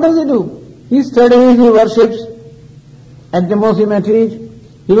 Because what does he do? He studies, he worships. At the most he may teach.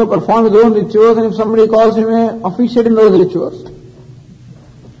 He may perform his own rituals, and if somebody calls him, he may officiate in those rituals.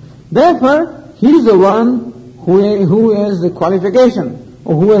 Therefore, he is the one who has the qualification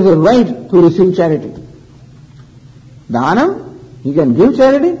or who has the right to receive charity. Dhanam, he can give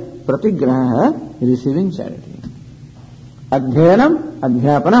charity. Pratigraha, receiving charity. Adhyanam,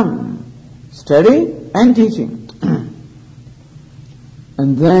 Adhyapanam, study and teaching.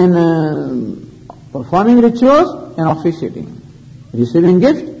 And then performing rituals and officiating. Receiving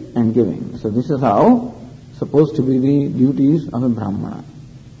gift and giving. So this is how supposed to be the duties of a Brahmana.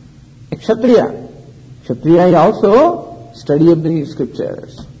 A Kshatriya. Kshatriya is also study of the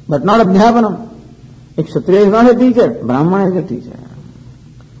scriptures, but not Adhyapanam. A Kshatriya is not a teacher. Brahmana is a teacher.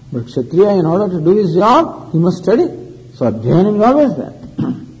 But Kshatriya, in order to do his job, he must study. So Adhyanam is always there.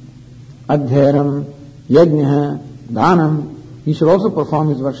 adhyaram, yajna, danam. He should also perform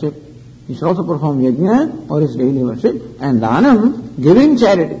his worship. He should also perform yajna or his daily worship. And danam, giving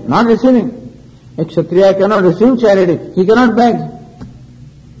charity, not receiving. A kshatriya cannot receive charity. He cannot beg.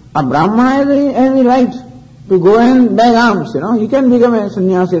 A brahmana has the right to go and beg alms, He can become a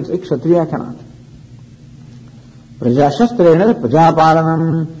sannyasi. A kshatriya cannot. Prajasastrena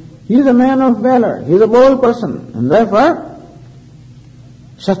prajapalanam. He is a man of valor. He is a bold person. And therefore,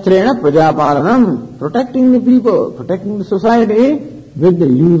 shastrena prajapalanam, protecting the people, protecting the society with the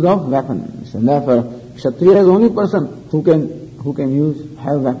use of weapons. And therefore, kshatriya is the only person who can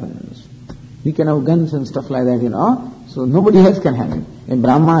have weapons. He can have guns and stuff like that, So nobody else can have it. A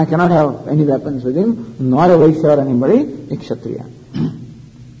brahmana cannot have any weapons with him, nor a vaishya or anybody, a kshatriya.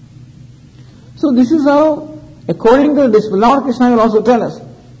 So this is how, according to this, Lord Krishna will also tell us.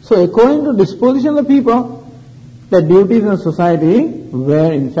 So according to disposition of the people, the duties in the society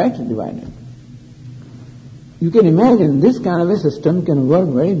were in fact divided. You can imagine this kind of a system can work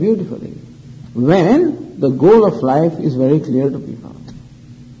very beautifully when the goal of life is very clear to people.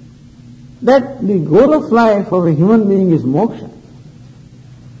 That the goal of life of a human being is moksha.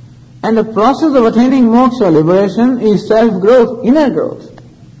 And the process of attaining moksha, liberation, is self-growth, inner growth.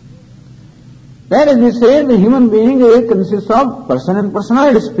 That as we say, the human being consists of person and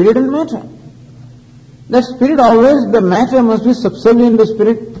personality, spirit and matter. The spirit always, the matter must be subservient to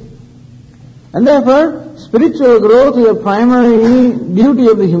spirit. And therefore, spiritual growth is a primary duty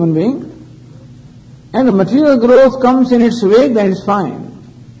of the human being. And the material growth comes in its wake, that is fine.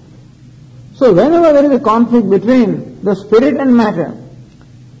 So whenever there is a conflict between the spirit and matter,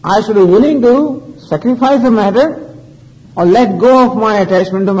 I should be willing to sacrifice the matter or let go of my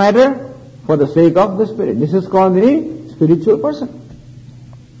attachment to matter for the sake of the spirit. This is called the spiritual person.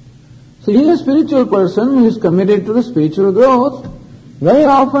 So he is a spiritual person who is committed to the spiritual growth. Very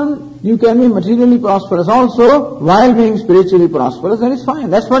often you can be materially prosperous also while being spiritually prosperous. That is fine.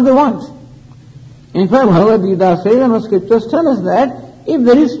 That's what they want. In fact, Bhagavad Gita says and the scriptures tell us that if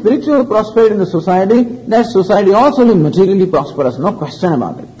there is spiritual prosperity in the society, that society also will be materially prosperous. No question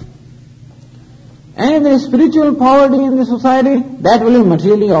about it. And if there is spiritual poverty in the society, that will be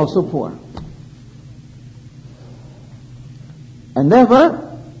materially also poor. And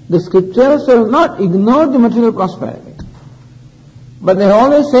therefore, the scriptures have not ignored the material prosperity. But they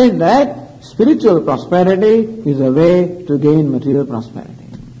always say that spiritual prosperity is a way to gain material prosperity.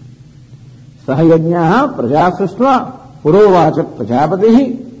 Sahayajnaha prajasustva purovacha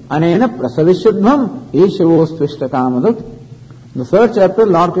prajapatihi anena prasavishyadhvam eshavostvishtakamadak. The third chapter,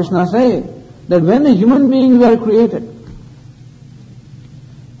 Lord Krishna says that when the human beings were created,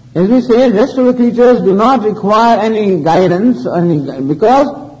 as we say, the rest of the creatures do not require any guidance because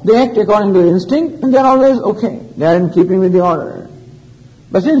they act according to instinct and they are always okay. They are in keeping with the order.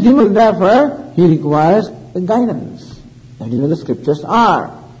 But since human, therefore, he requires the guidance. That is what the scriptures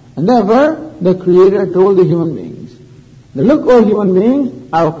are. And therefore, the Creator told the human beings, look, O human beings,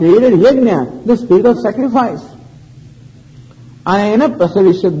 I have created yajna, the spirit of sacrifice. Anena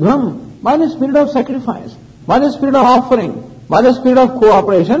prasavishyadhvam, by the spirit of sacrifice, by the spirit of offering, by the spirit of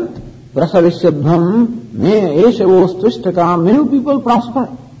cooperation, prasavishyadhvam, may eshavostvishtakam, may you people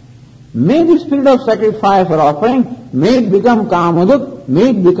prosper. May the spirit of sacrifice or offering, may it become kamaduk,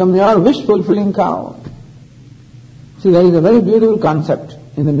 may it become your wish-fulfilling cow. See, there is a very beautiful concept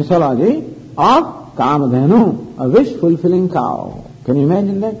in the mythology of Kamadhenu, a wish-fulfilling cow. Can you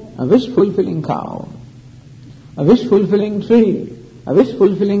imagine that? A wish-fulfilling cow. A wish-fulfilling tree. A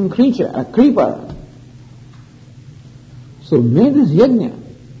wish-fulfilling creature, a creeper. So may this yajna,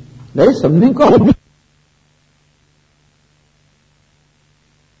 there is something called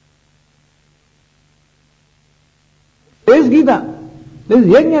Praise Gita. This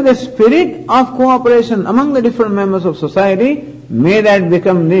yajna, the spirit of cooperation among the different members of society, may that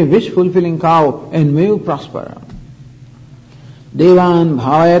become the wish-fulfilling cow and may you prosper. Devan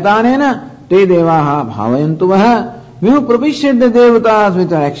bhavayatanena te devaha bhavayantuvaha. May you propitiate the devatas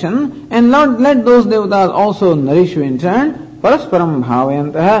with your action and Lord, let those devatas also nourish you in turn. Parasparam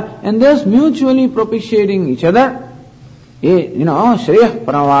bhavayantaha, and thus mutually propitiating each other. Shreyah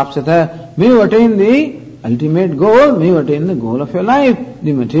paramavapsatha. May you attain the ultimate goal, may you attain the goal of your life,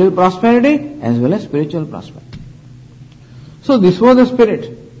 the material prosperity as well as spiritual prosperity. So this was the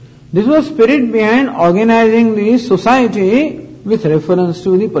spirit. This was spirit behind organizing the society with reference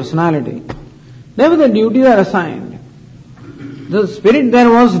to the personality. Therefore the duties are assigned. The spirit there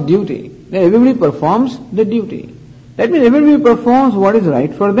was duty. Everybody performs the duty. That means everybody performs what is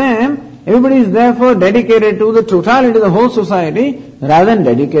right for them. Everybody is therefore dedicated to the totality of the whole society rather than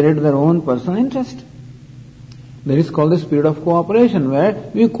dedicated to their own personal interest. That is called the spirit of cooperation, where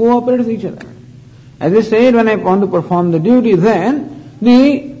we cooperate with each other. As I said, when I want to perform the duty, then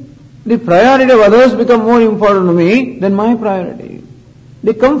the priority of others become more important to me than my priority.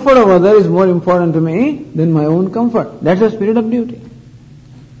 The comfort of others is more important to me than my own comfort. That's the spirit of duty.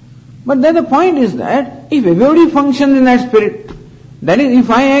 But then the point is that if everybody functions in that spirit, that is, if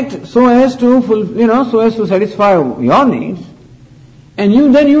I act so as to satisfy your needs, and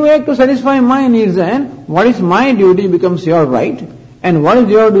you act to satisfy my needs, then what is my duty becomes your right, and what is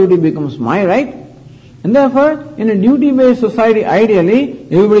your duty becomes my right. And therefore, in a duty-based society, ideally,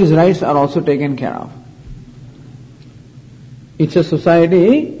 everybody's rights are also taken care of. It's a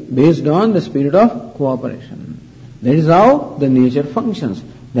society based on the spirit of cooperation. That is how the nature functions.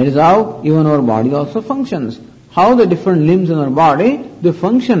 That is how even our body also functions. How the different limbs in our body, they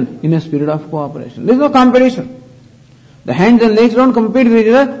function in a spirit of cooperation. There is no competition. The hands and legs don't compete with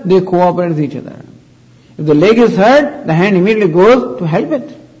each other, they cooperate with each other. If the leg is hurt, the hand immediately goes to help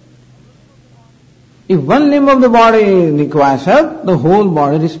it. If one limb of the body requires help, the whole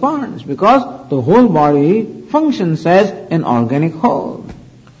body responds, because the whole body functions as an organic whole.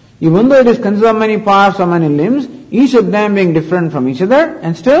 Even though it is consisted of many parts or many limbs, each of them being different from each other,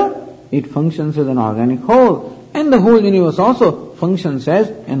 and still it functions as an organic whole. And the whole universe also functions as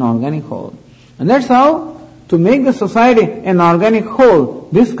an organic whole. And that's how, to make the society an organic whole,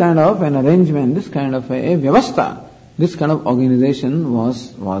 this kind of an arrangement, this kind of a vyavastha, this kind of organization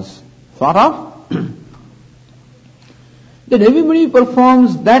was thought of. That everybody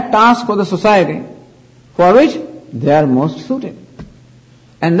performs that task for the society for which they are most suited.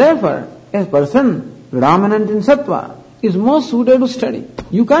 And therefore, a person predominant in sattva is most suited to study.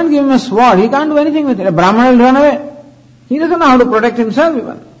 You can't give him a sword, he can't do anything with it. A Brahmana will run away. He doesn't know how to protect himself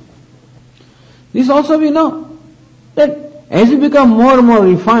even. This also we know, that as you become more and more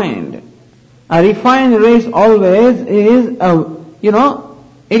refined, a refined race always is,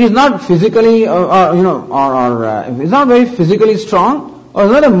 it is not physically, it's not very physically strong, or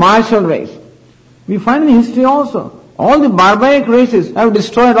it's not a martial race. We find in history also, all the barbaric races have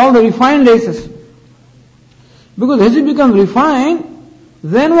destroyed all the refined races. Because as you become refined,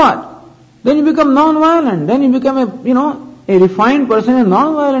 then what? Then you become non-violent. Then you become a refined person, a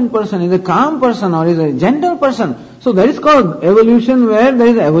non-violent person, is a calm person or is a gentle person. So that is called evolution, where there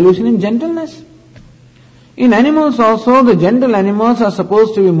is evolution in gentleness. In animals also, the gentle animals are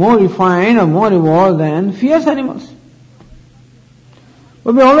supposed to be more refined or more evolved than fierce animals.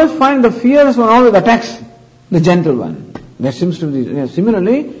 But we always find the fierce one always attacks the gentle one. That seems to be,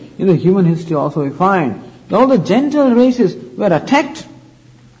 similarly, in the human history also we find that all the gentle races were attacked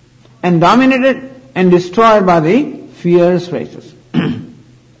and dominated and destroyed by the fierce races.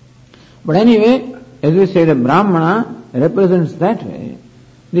 But anyway, as we said, a Brahmana represents that way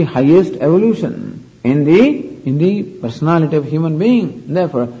the highest evolution in the personality of human being.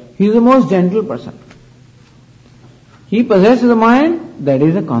 Therefore, he is the most gentle person. He possesses a mind that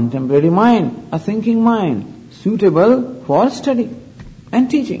is a contemplative mind, a thinking mind, suitable for study and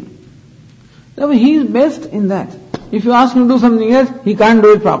teaching. Therefore, he is best in that. If you ask him to do something else, he can't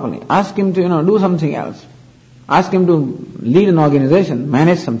do it properly. Ask him to, do something else. Ask him to lead an organization,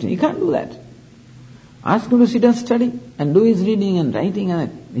 manage something. He can't do that. Ask him to sit and study and do his reading and writing,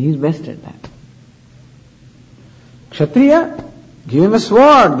 and he is best at that. Kshatriya, give him a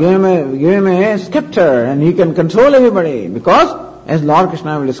sword, give him a scepter, and he can control everybody, because, as Lord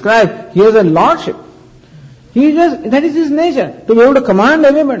Krishna will describe, he has a lordship. That is his nature, to be able to command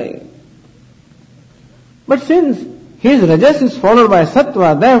everybody. But since his rajas is followed by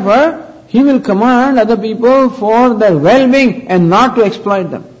sattva, therefore, he will command other people for their well-being and not to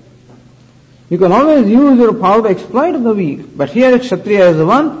exploit them. You can always use your power to exploit the weak, but here Kshatriya is the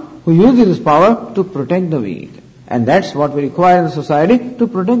one who uses his power to protect the weak. And that's what we require in the society, to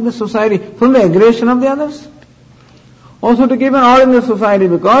protect the society from the aggression of the others. Also to keep an order in the society,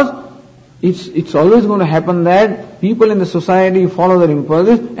 because it's always going to happen that people in the society follow their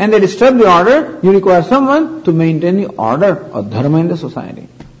impulses and they disturb the order. You require someone to maintain the order or dharma in the society.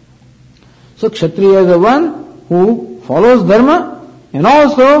 So Kshatriya is the one who follows dharma and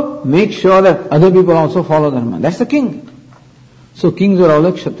also makes sure that other people also follow dharma. That's the king. So kings are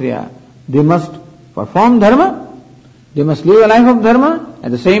always Kshatriya. They must perform dharma. They must live a life of dharma.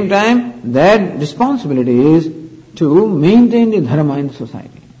 At the same time, their responsibility is to maintain the dharma in the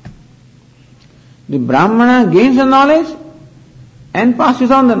society. The Brahmana gains the knowledge and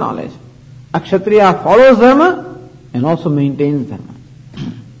passes on the knowledge. A Kshatriya follows dharma and also maintains dharma.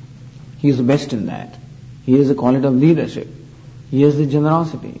 He is the best in that. He has the quality of leadership. He has the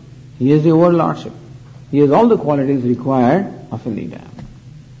generosity. He has the overlordship. He has all the qualities required of a leader.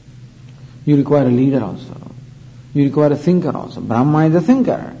 You require a leader also. You require a thinker also. Brahma is a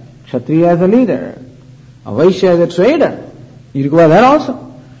thinker. Kshatriya is a leader. A Vaishya is a trader. You require that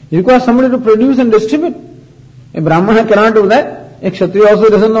also. You require somebody to produce and distribute. A Brahmana cannot do that. A Kshatriya also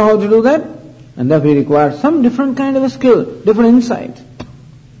doesn't know how to do that. And therefore he requires some different kind of a skill, different insight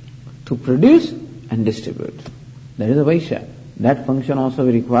to produce and distribute. That is a Vaishya. That function also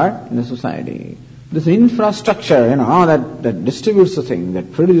we require in the society. This infrastructure, that distributes the thing,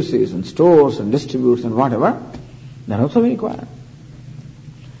 that produces and stores and distributes and whatever, that also we require.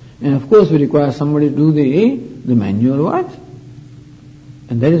 And of course we require somebody to do the manual work.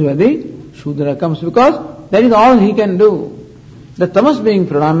 And that is where the Shudra comes, because that is all he can do. The tamas being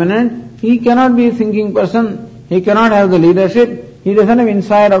predominant, he cannot be a thinking person, he cannot have the leadership, he doesn't have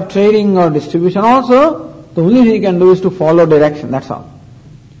insight of trading or distribution also. The only thing he can do is to follow direction, that's all.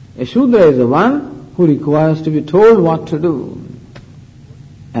 A Shudra is the one who requires to be told what to do.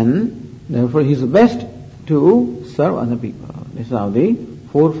 And therefore he is the best to serve other people. This is how the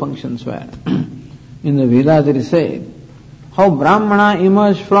 4 functions were. In the Vedas it is said, how Brahmana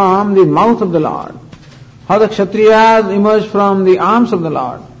emerged from the mouth of the Lord, how the Kshatriyas emerged from the arms of the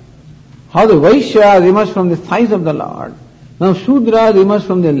Lord, how the Vaishyas emerged from the thighs of the Lord, now Shudras emerged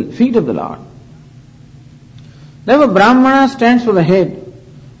from the feet of the Lord. Therefore Brahmana stands for the head,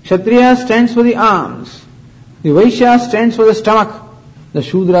 Kshatriya stands for the arms, the Vaishya stands for the stomach, the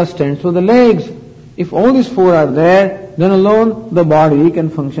Shudra stands for the legs. If all these 4 are there, then alone the body can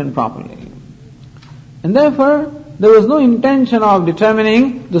function properly. And therefore there was no intention of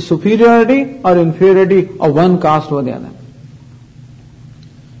determining the superiority or inferiority of one caste over the other.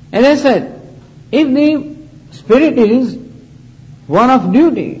 As I said, if the spirit is one of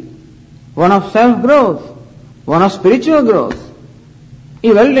duty, one of self-growth, one of spiritual growth,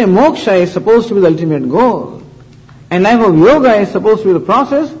 if ultimate moksha is supposed to be the ultimate goal, and life of yoga is supposed to be the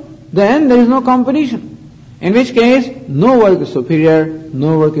process, then there is no competition. In which case, no work is superior,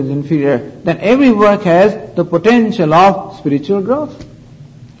 no work is inferior. Then every work has the potential of spiritual growth.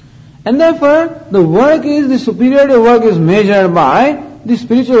 And therefore, the work is, the superiority of work is measured by the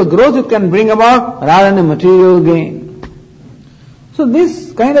spiritual growth it can bring about rather than the material gain. So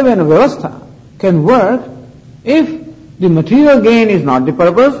this kind of an vyavastha can work if the material gain is not the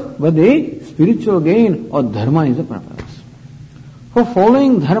purpose, but the spiritual gain or dharma is the purpose. For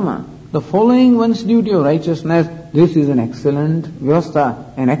following dharma, the following one's duty of righteousness, this is an excellent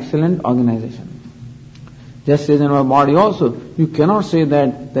vyavastha, an excellent organization. Just as in our body also, you cannot say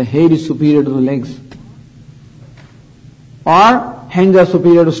that the head is superior to the legs, or hands are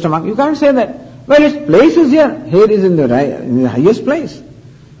superior to stomach. You can't say that. Well, its place is here. Head is in the highest place.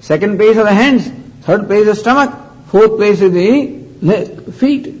 Second place are the hands. Third place is stomach. Fourth place is the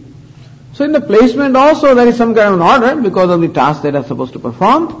feet. So in the placement also there is some kind of an order because of the tasks that are supposed to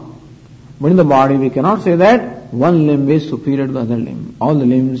perform. But in the body we cannot say that one limb is superior to the other limb. All the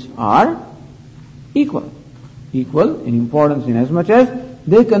limbs are equal. Equal in importance in as much as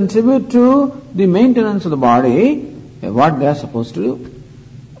they contribute to the maintenance of the body, what they are supposed to do.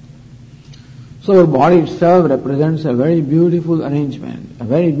 So our body itself represents a very beautiful arrangement, a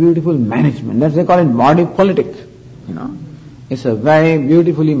very beautiful management. That's they call it body politic. It's a very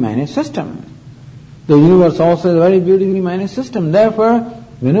beautifully managed system. The universe also is a very beautifully managed system. Therefore,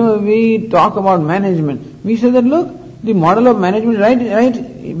 whenever we talk about management, we say that look, the model of management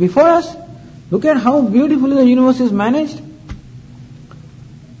right before us. Look at how beautifully the universe is managed.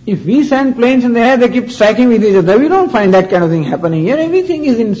 If we send planes in the air, they keep striking with each other. We don't find that kind of thing happening here. Everything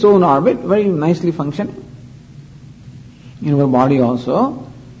is in its own orbit, very nicely functioning. In our body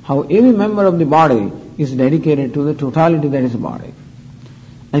also, how every member of the body is dedicated to the totality that is the body.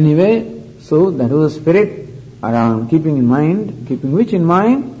 Anyway, so that was the spirit around keeping which in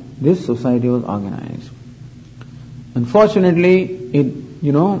mind, this society was organized. Unfortunately,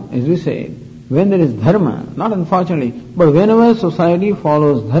 as we said, when there is dharma, not unfortunately, but whenever society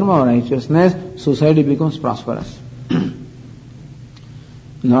follows dharma or righteousness, society becomes prosperous.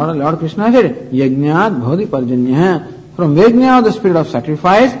 Lord Krishna said, Yajnat bhavati parjanya. From Yajna, the spirit of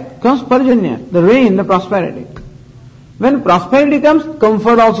sacrifice, comes parjanya, the rain, the prosperity. When prosperity comes,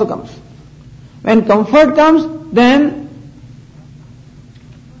 comfort also comes. When comfort comes, then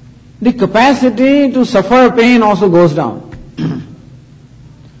the capacity to suffer pain also goes down.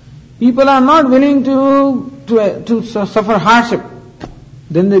 People are not willing to suffer hardship.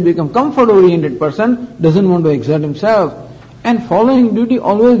 Then they become comfort-oriented person, doesn't want to exert himself. And following duty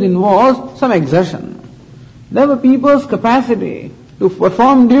always involves some exertion. Therefore, people's capacity to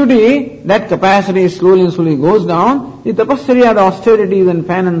perform duty, that capacity slowly goes down. The tapasya, the austerities and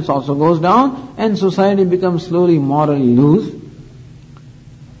penance also goes down, and society becomes slowly morally loose.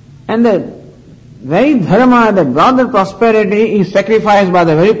 And the very dharma that brought the prosperity is sacrificed by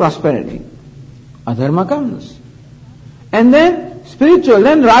the very prosperity. Adharma comes. And then spiritual,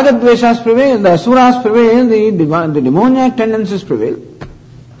 then ragadveshas prevail, the asuras prevail, the demoniac tendencies prevail.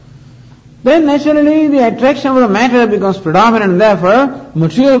 Then naturally the attraction of the matter becomes predominant, therefore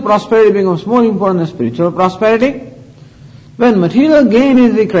material prosperity becomes more important than spiritual prosperity. When material gain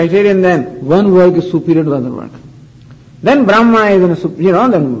is the criterion, then one work is superior to the other work. Then Brahmana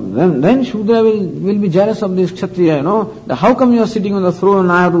is then Shudra will be jealous of this Kshatriya, how come you are sitting on the throne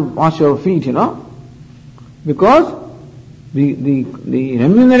and I have to wash your feet, Because the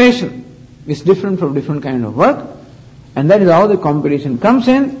remuneration is different from different kind of work, and that is how the competition comes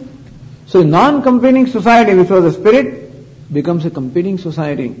in. So non-competing society, which was the spirit, becomes a competing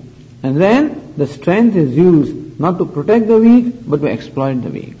society. And then the strength is used not to protect the weak, but to exploit the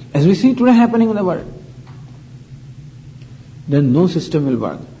weak. As we see today happening in the world. Then no system will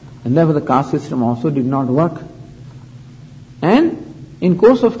work. And therefore the caste system also did not work. And in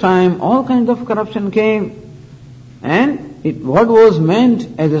course of time, all kinds of corruption came. And what was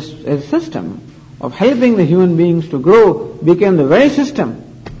meant as a system of helping the human beings to grow became the very system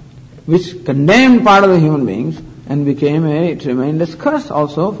which condemned part of the human beings and became a tremendous curse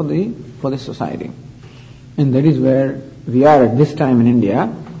also for the society. And that is where we are at this time in India,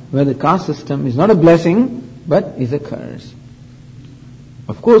 where the caste system is not a blessing, but is a curse.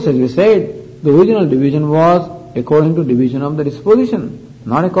 Of course, as we said, the original division was according to division of the disposition,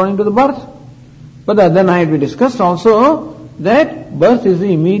 not according to the birth. But the other night we discussed also that birth is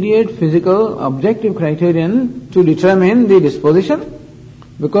the immediate physical objective criterion to determine the disposition.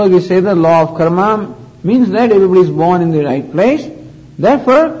 Because we say the law of karma means that everybody is born in the right place.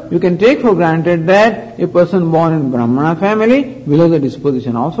 Therefore, you can take for granted that a person born in Brahmana family will have the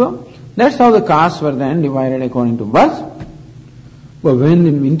disposition also. That's how the castes were then divided according to birth. But when the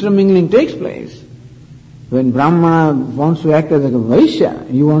intermingling takes place, when Brahmana wants to act as like a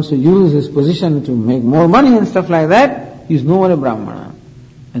Vaishya, he wants to use his position to make more money and stuff like that, he is no more a Brahmana.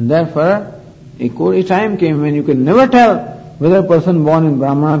 And therefore, a time came when you can never tell whether a person born in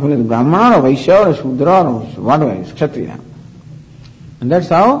Brahmana is Brahmana or Vaishya or Shudra or whatever, is Kshatriya. And that's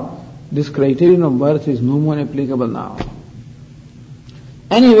how this criterion of birth is no more applicable now.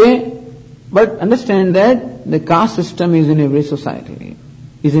 Anyway, but understand that the caste system is in every society,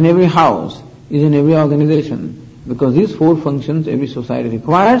 is in every house, is in every organization, because these four functions every society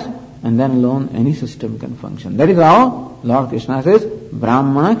requires, and then alone any system can function. That is how Lord Krishna says,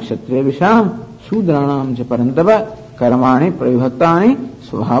 Brahmana Kshatriya Visham Shudranam cha parantava karmani pravibhaktani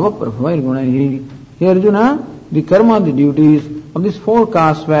svabhava prabhava irgunahi. Here Arjuna, the karma, the duties of these four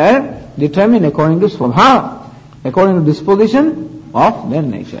castes were determined according to svabhava, according to disposition of their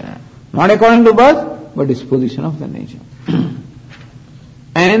nature. Not according to birth, but disposition of their nature.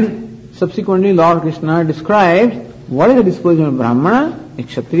 And subsequently Lord Krishna describes what is the disposition of Brahmana, a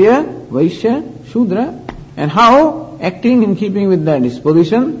Kshatriya, Vaishya, Shudra, and how acting in keeping with that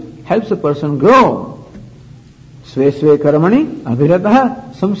disposition helps a person grow. Sve sve karmani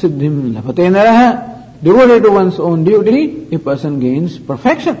abhiratah samsiddhim lapate narah. Devoted to one's own duty, a person gains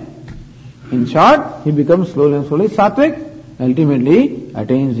perfection. In short, he becomes slowly and slowly sattvic, ultimately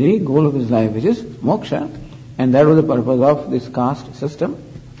attains the goal of his life, which is moksha. And that was the purpose of this caste system.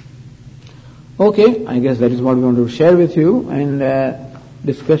 Okay, I guess that is what we want to share with you, and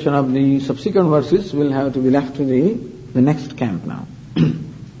discussion of the subsequent verses will have to be left to the next camp now.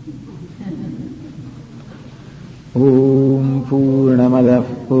 Om Purnamadah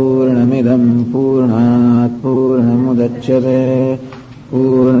Purnamidam Purnat Purnamudachyate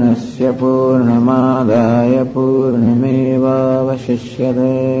Purnasya Purnamadaya Purnameva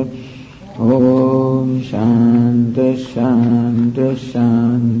Vashishyate. Om Shanti Shanti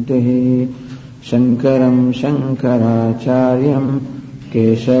Shanti. Shankaram Shankaracharyam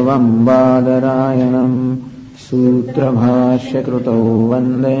Keshavam Badarayanam Sutra Bhashya Krutau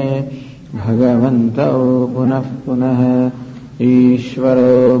Vande Bhagavantau Punah Punah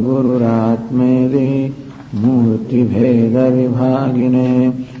Ishvaro Gururatmedi Murti Bheda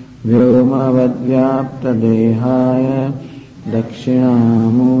Vibhagine Vyomavadvyapta Dehaya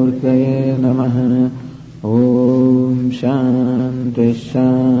Dakshinamurtaye Namaha. Om Shanti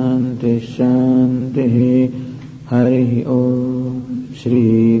Shanti Shanti. Hari Om.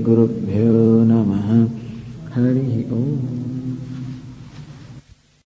 Shri Gurubhyo Namaha. Hari Om.